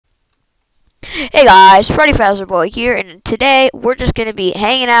Hey guys, Freddy Fazbear Boy here, and today we're just gonna be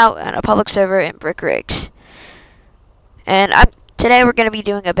hanging out on a public server in Brick Rigs. And today we're gonna be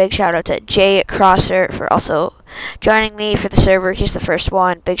doing a big shout out to Jay Crosser for also joining me for the server. He's the first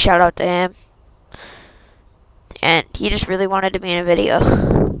one. Big shout out to him. And he just really wanted to be in a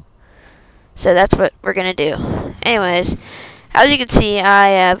video. So that's what we're gonna do. Anyways, as you can see, I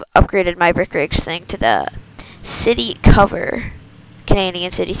have upgraded my Brick Rigs thing to the city cover.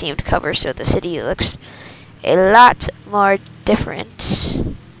 Canadian city themed cover, so the city looks a lot more different.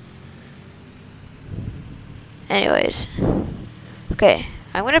 Anyways, okay,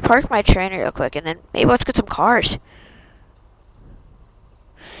 I'm gonna park my train real quick and then maybe let's get some cars.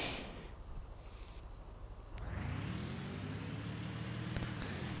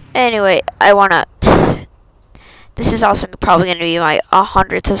 Anyway, this is also probably gonna be my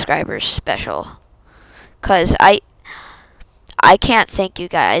 100 subscribers special, cause I can't thank you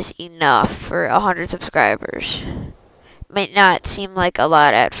guys enough for 100 subscribers. Might not seem like a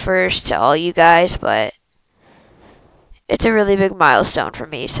lot at first to all you guys, but it's a really big milestone for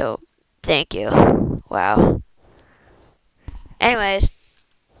me, so thank you. Wow. Anyways,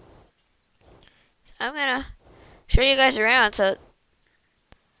 I'm gonna show you guys around. So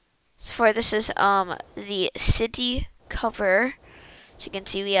for this is the city cover. So you can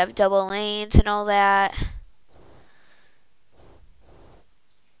see we have double lanes and all that.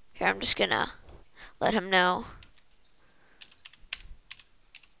 Here, I'm just gonna let him know.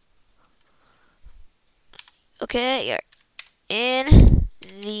 Okay, you're in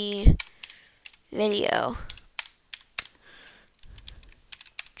the video.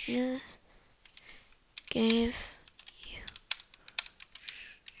 Just gave you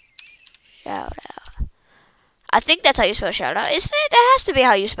shout out. I think that's how you spell shout out, isn't it? That has to be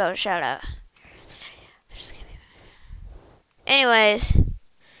how you spell shout out. Anyways,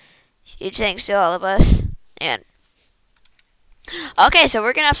 huge thanks to all of us. And okay, so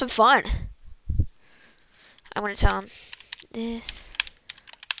we're gonna have some fun. I'm gonna tell him this.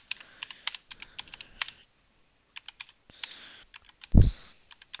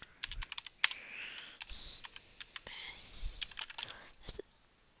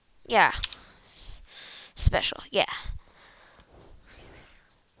 Yeah. Special, yeah.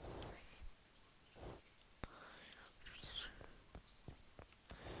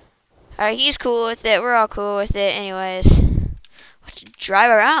 Alright, he's cool with it. We're all cool with it. Anyways, let's drive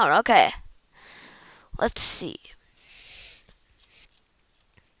around. Okay. Let's see.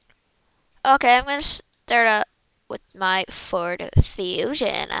 Okay, I'm gonna start up with my Ford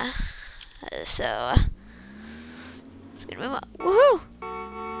Fusion. So, let's get move on. Woohoo!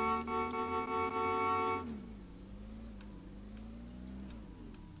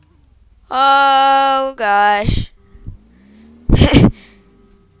 Oh gosh.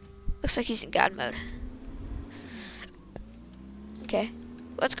 Looks like he's in God mode. Okay,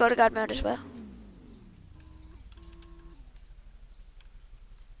 let's go to God mode as well.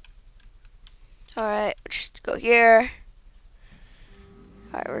 Alright, just go here.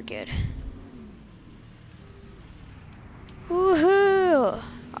 Alright, we're good. Woohoo!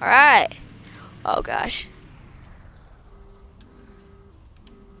 Alright. Oh gosh.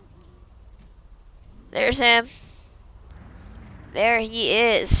 There's him. There he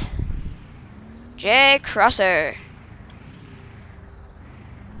is. Jay Crosser.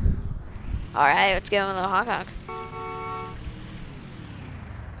 Alright, let's give him a little honk honk.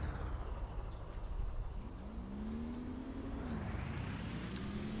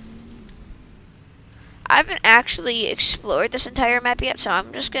 I haven't actually explored this entire map yet, so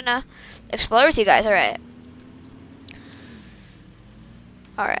I'm just gonna explore with you guys, alright?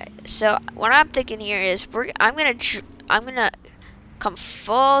 Alright, so what I'm thinking here is I'm gonna come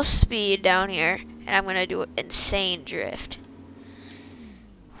full speed down here, and I'm gonna do an insane drift.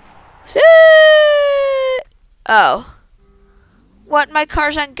 Oh. What? My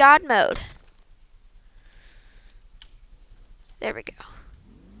car's on God mode. There we go.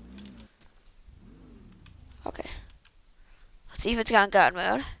 Okay. Let's see if it's on God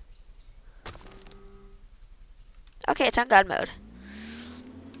mode. Okay, it's on God mode.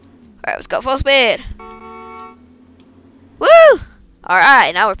 Alright, let's go full speed. Woo!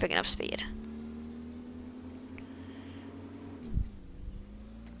 Alright, now we're picking up speed.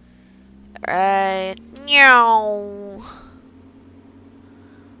 Alright. Meow.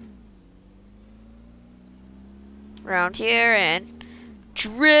 Around here and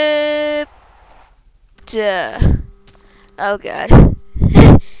drip. Oh god.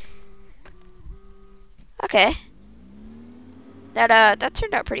 Okay. That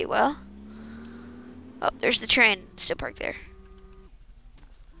turned out pretty well. Oh, there's the train still parked there.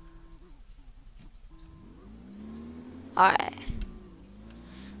 Alright.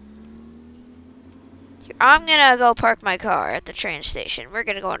 I'm gonna go park my car at the train station. We're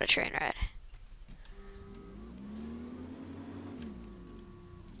gonna go on a train ride.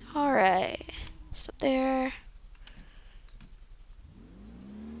 Alright. Stop there.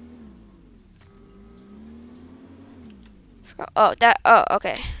 Oh,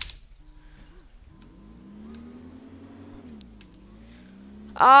 okay.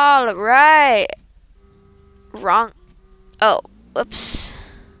 Alright. Wrong. Oh, whoops.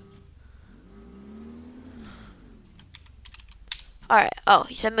 Alright. Oh,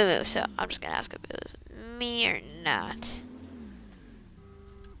 he said move, so I'm just gonna ask if it was me or not.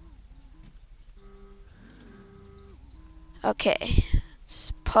 Okay.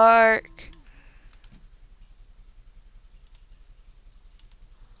 Let's park.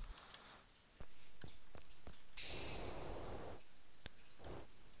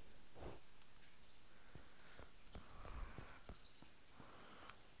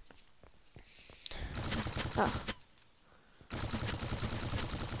 Oh.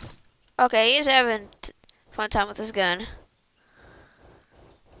 Okay, he's having fun time with his gun.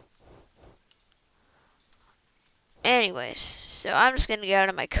 Anyways, so I'm just gonna get out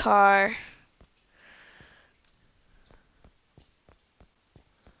of my car.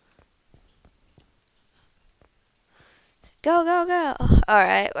 Go, go, go.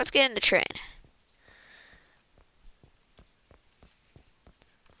 Alright, let's get in the train.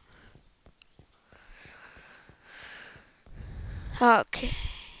 Okay.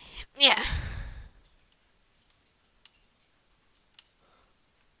 Yeah.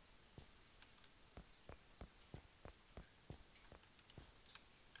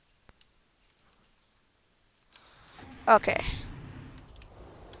 Okay.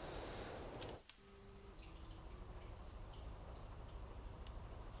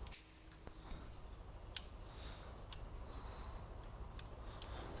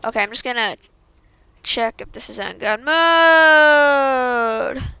 Okay, I'm just gonna check if this is on gun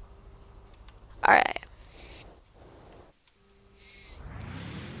mode. Alright.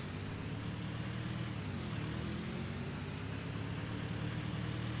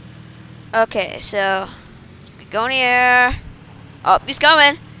 Okay, so go in the air. Oh, he's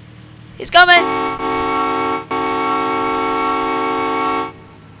coming. He's coming.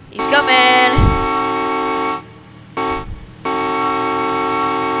 He's coming.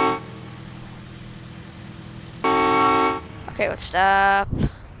 Okay, let's stop.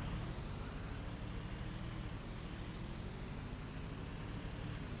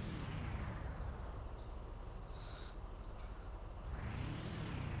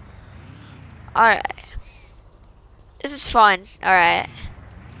 Alright. This is fun. Alright.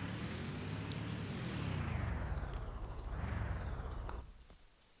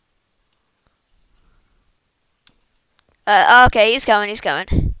 Okay, he's coming, he's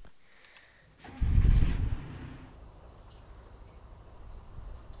coming.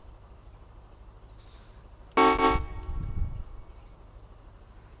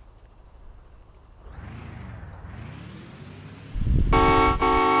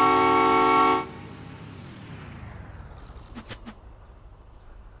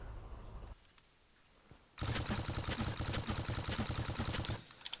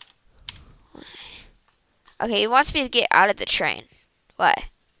 Okay, he wants me to get out of the train. Why?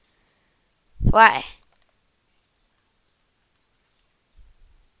 Why?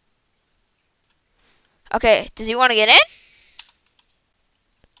 Okay, does he want to get in?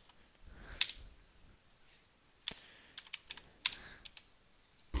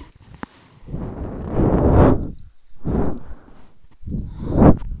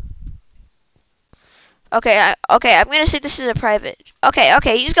 Okay, okay, I'm gonna say this is a private. Okay,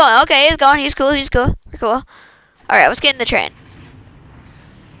 okay, he's going. Okay, he's going. He's cool. He's cool. We're cool. All right, let's get in the train.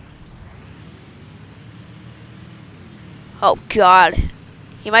 Oh God,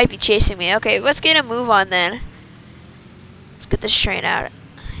 he might be chasing me. Okay, let's get a move on then. Let's get this train out.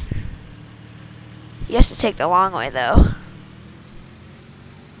 He has to take the long way though.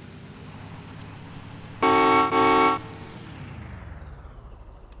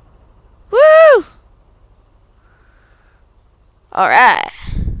 Woo! All right.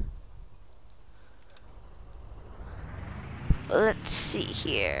 Let's see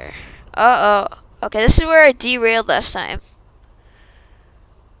here. Uh-oh. Okay, this is where I derailed last time.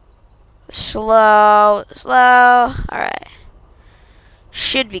 Slow, slow. Alright.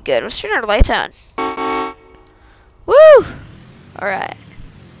 Should be good. Let's turn our lights on. Woo! Alright.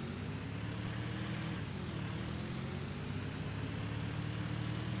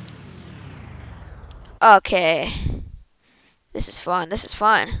 Okay. This is fun. This is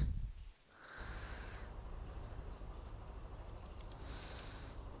fun.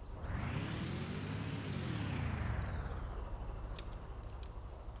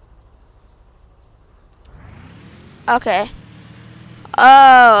 Okay.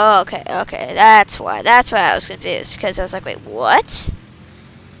 Oh, okay, okay. That's why. That's why I was confused. Because I was like, wait, what?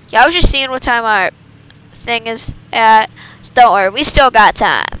 Yeah, I was just seeing what time our thing is at. Don't worry, we still got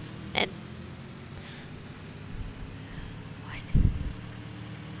time. And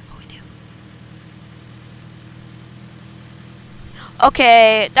what we do?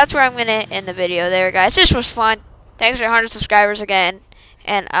 Okay, that's where I'm gonna end the video there, guys. This was fun. Thanks for 100 subscribers again.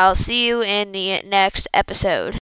 And I'll see you in the next episode.